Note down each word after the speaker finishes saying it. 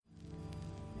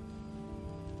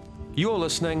You're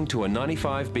listening to a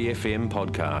 95BFM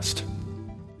podcast.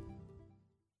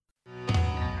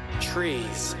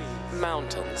 Trees,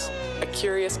 mountains, a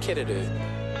curious kiddo.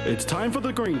 It's time for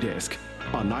the Green Desk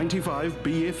on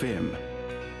 95BFM.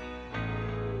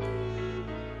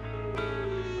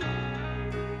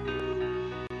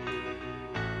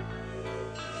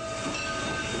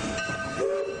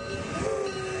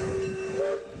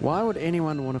 Why would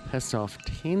anyone want to piss off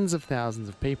tens of thousands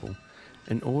of people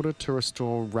in order to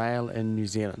restore rail in New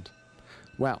Zealand?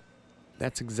 Well,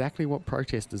 that's exactly what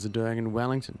protesters are doing in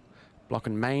Wellington,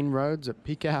 blocking main roads at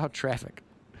peak hour traffic.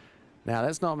 Now,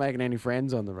 that's not making any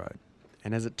friends on the road,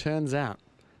 and as it turns out,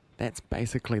 that's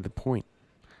basically the point.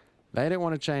 They don't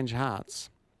want to change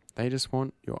hearts, they just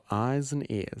want your eyes and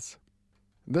ears.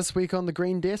 This week on the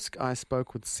Green Desk, I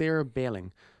spoke with Sarah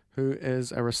Belling, who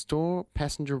is a Restore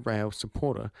Passenger Rail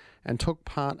supporter and took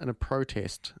part in a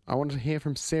protest. I wanted to hear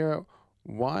from Sarah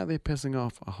why they're pissing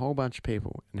off a whole bunch of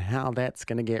people and how that's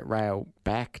going to get rail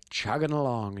back chugging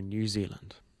along in New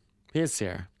Zealand. Here's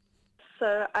Sarah.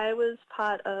 So I was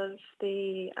part of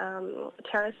the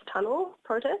Terrace Tunnel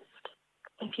protest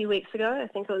a few weeks ago. I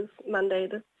think it was Monday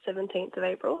the 17th of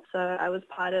April. So I was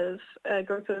part of a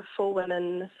group of 4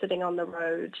 women sitting on the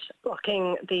road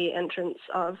blocking the entrance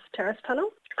of Terrace Tunnel.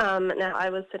 Now I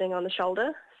was sitting on the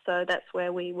shoulder, so that's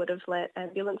where we would have let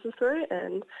ambulances through,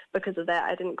 and because of that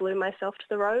I didn't glue myself to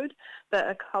the road, but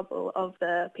a couple of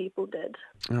the people did.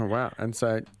 Oh wow. And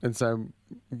so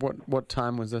what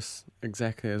time was this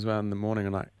exactly as well in the morning?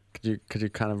 And could you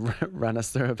kind of run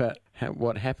us through about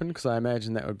what happened? Because I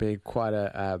imagine that would be quite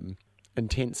a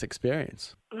intense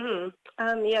experience.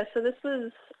 So this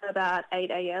was about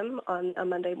 8 a.m. on a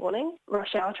Monday morning,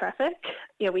 rush hour traffic.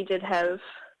 Yeah, we did have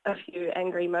a few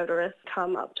angry motorists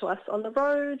come up to us on the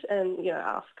road and,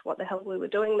 ask what the hell we were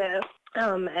doing there.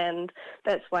 And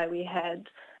that's why we had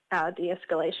our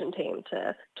de-escalation team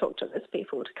to talk to those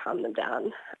people to calm them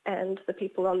down. And the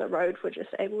people on the road were just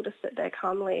able to sit there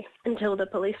calmly until the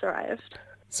police arrived.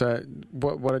 So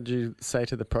what did you say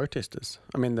to the protesters?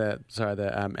 I mean, the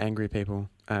angry people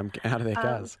out of their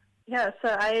cars? So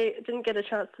I didn't get a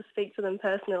chance to speak to them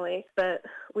personally, but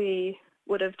we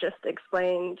would have just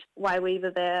explained why we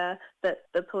were there, that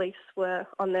the police were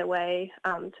on their way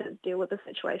to deal with the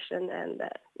situation, and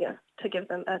that, to give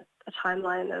them a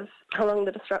timeline of how long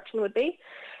the disruption would be.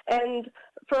 And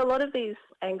for a lot of these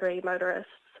angry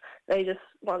motorists, they just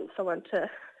want someone to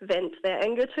vent their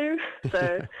anger to.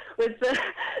 So with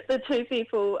the 2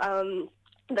 people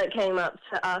that came up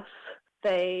to us,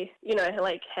 they,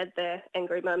 had their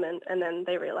angry moment, and then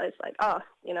they realised, I'm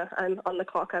on the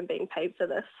clock, I'm being paid for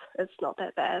this, it's not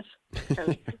that bad.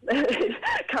 And they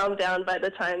calmed down by the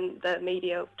time the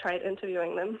media tried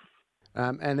interviewing them.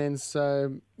 And then,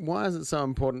 so why is it so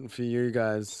important for you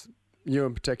guys, you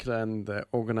in particular, and the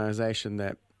organisation,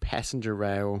 that passenger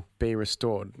rail be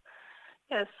restored?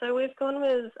 Yeah, so we've gone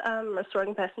with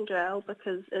restoring passenger rail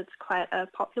because it's quite a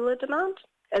popular demand,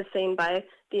 as seen by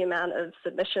the amount of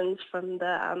submissions from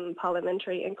the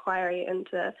parliamentary inquiry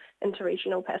into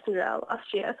interregional passenger rail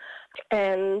last year.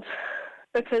 And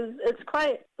because it's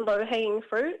quite low-hanging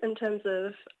fruit in terms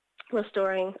of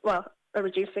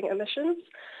reducing emissions,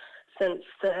 since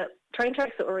the train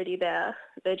tracks are already there,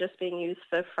 they're just being used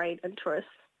for freight and tourist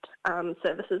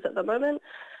services at the moment.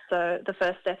 So the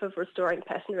first step of restoring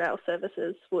passenger rail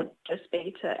services would just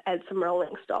be to add some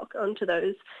rolling stock onto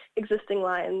those existing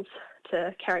lines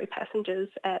to carry passengers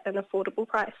at an affordable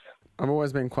price. I've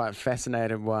always been quite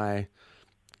fascinated by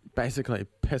basically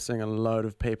pissing a load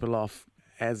of people off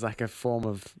as like a form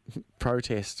of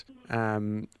protest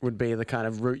would be the kind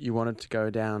of route you wanted to go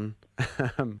down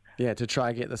to try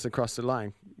and get this across the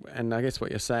line. And I guess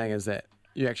what you're saying is that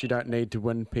you actually don't need to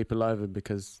win people over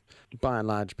because, by and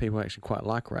large, people actually quite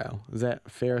like rail. Is that a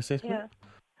fair assessment?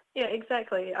 Yeah,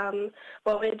 exactly.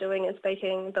 What we're doing is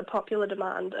making the popular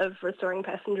demand of restoring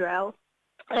passenger rail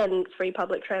and free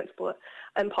public transport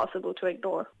impossible to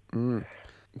ignore.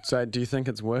 So do you think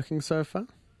it's working so far?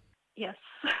 Yes.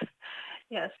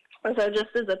 Yes. And so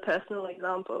just as a personal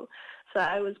example, so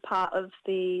I was part of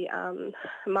the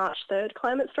March 3rd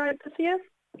climate strike this year.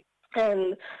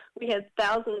 And we had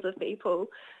thousands of people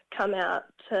come out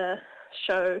to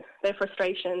show their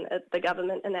frustration at the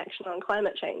government inaction on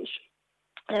climate change.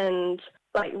 And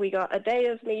we got a day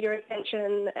of media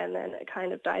attention, and then it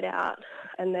kind of died out.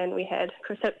 And then we had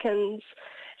Chris Hipkins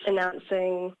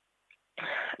announcing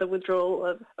the withdrawal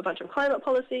of a bunch of climate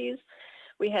policies.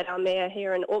 We had our mayor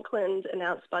here in Auckland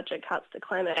announce budget cuts to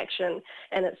climate action,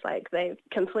 and it's like they've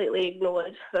completely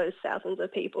ignored those thousands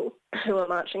of people who are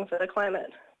marching for the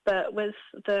climate. But with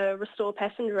the Restore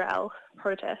Passenger Rail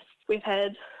protests, we've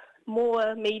had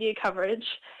more media coverage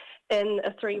in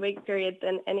a 3-week period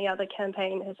than any other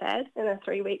campaign has had in a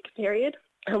 3-week period.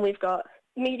 And we've got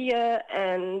media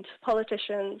and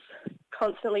politicians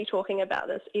constantly talking about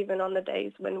this, even on the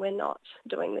days when we're not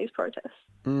doing these protests.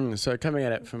 So coming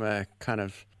at it from a kind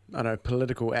of,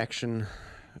 political action,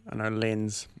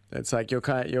 lens, it's like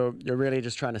you're really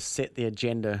just trying to set the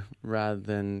agenda rather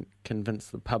than convince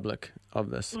the public of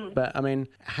this. But it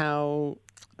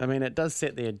does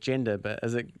set the agenda, but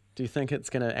do you think it's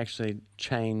going to actually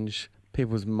change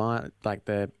people's mind, like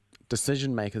the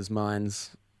decision makers'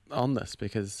 minds on this?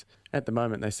 Because at the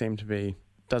moment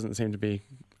doesn't seem to be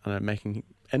making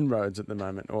inroads at the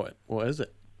moment, or is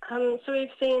it? So we've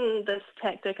seen this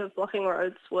tactic of blocking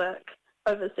roads work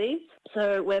overseas.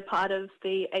 So we're part of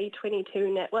the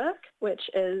A22 network, which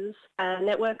is a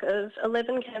network of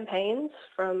 11 campaigns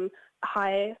from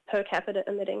high per capita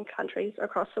emitting countries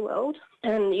across the world.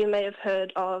 And you may have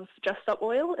heard of Just Stop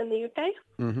Oil in the UK.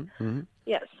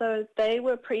 Yeah, so they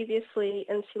were previously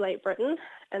Insulate Britain,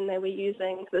 and they were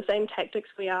using the same tactics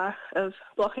we are of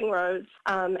blocking roads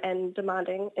and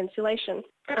demanding insulation.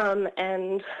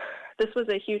 And this was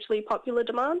a hugely popular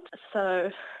demand, so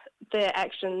their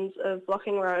actions of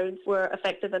blocking roads were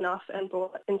effective enough and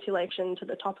brought insulation to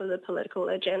the top of the political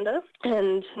agenda.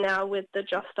 And now with the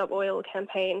Just Stop Oil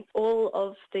campaign, all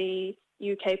of the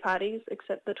UK parties,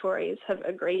 except the Tories, have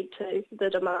agreed to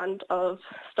the demand of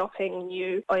stopping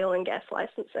new oil and gas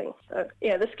licensing. So,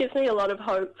 yeah, this gives me a lot of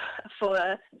hope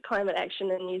for climate action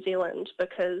in New Zealand,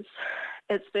 because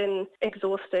it's been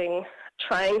exhausting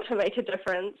trying to make a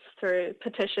difference through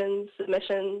petitions,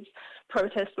 submissions,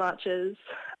 protest marches,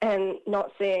 and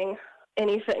not seeing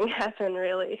anything happen,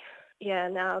 really. Yeah,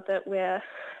 now that we're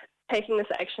taking this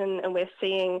action and we're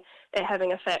seeing it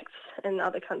having effects in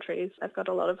other countries, I've got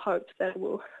a lot of hope that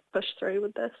we'll push through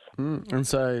with this. And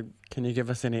so can you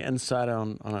give us any insight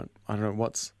on I don't know,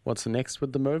 what's next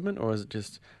with the movement, or is it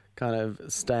just kind of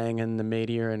staying in the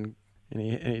media, and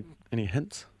any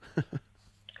hints?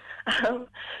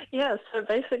 Yeah, so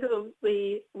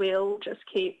basically we'll just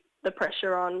keep the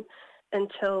pressure on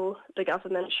until the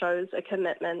government shows a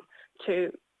commitment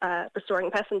to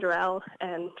restoring passenger rail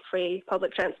and free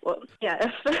public transport.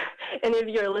 Yeah, if any of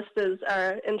your listeners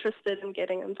are interested in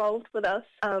getting involved with us,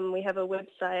 we have a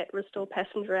website,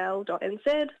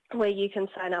 restorepassengerrail.nz, where you can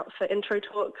sign up for intro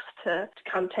talks to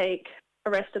come take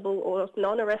arrestable or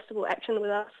non-arrestable action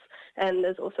with us. And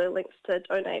there's also links to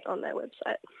donate on their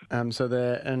website. So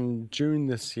in June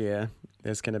this year,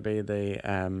 there's going to be the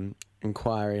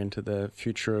inquiry into the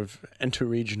future of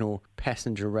interregional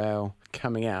passenger rail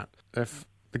coming out. If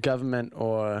the government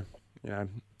or the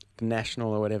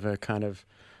national or whatever kind of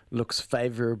looks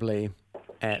favourably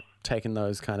at taking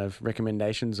those kind of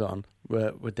recommendations on,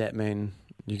 would that mean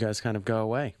you guys kind of go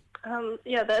away?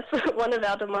 Yeah, that's one of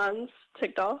our demands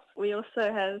ticked off. We also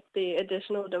have the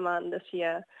additional demand this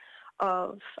year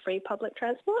of free public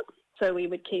transport, so we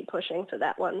would keep pushing for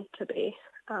that one to be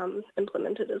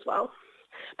implemented as well.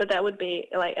 But that would be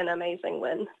like an amazing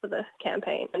win for the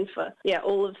campaign and for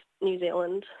all of New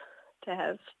Zealand to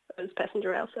have those passenger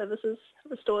rail services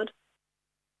restored.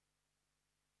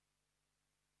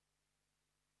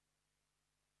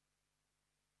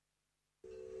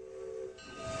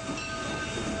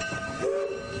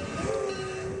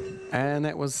 And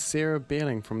that was Sarah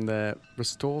Beerling from the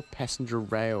Restore Passenger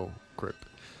Rail group.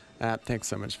 Thanks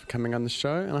so much for coming on the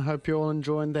show, and I hope you're all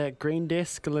enjoying that Green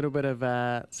Desk, a little bit of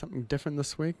something different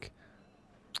this week.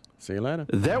 See you later.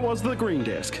 That was the Green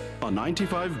Desk on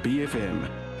 95 BFM.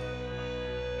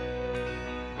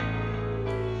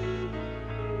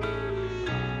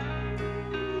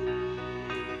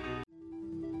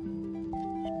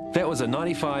 That was a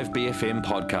 95BFM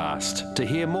podcast. To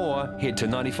hear more, head to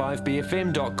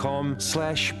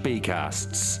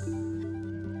 95bfm.com/bcasts.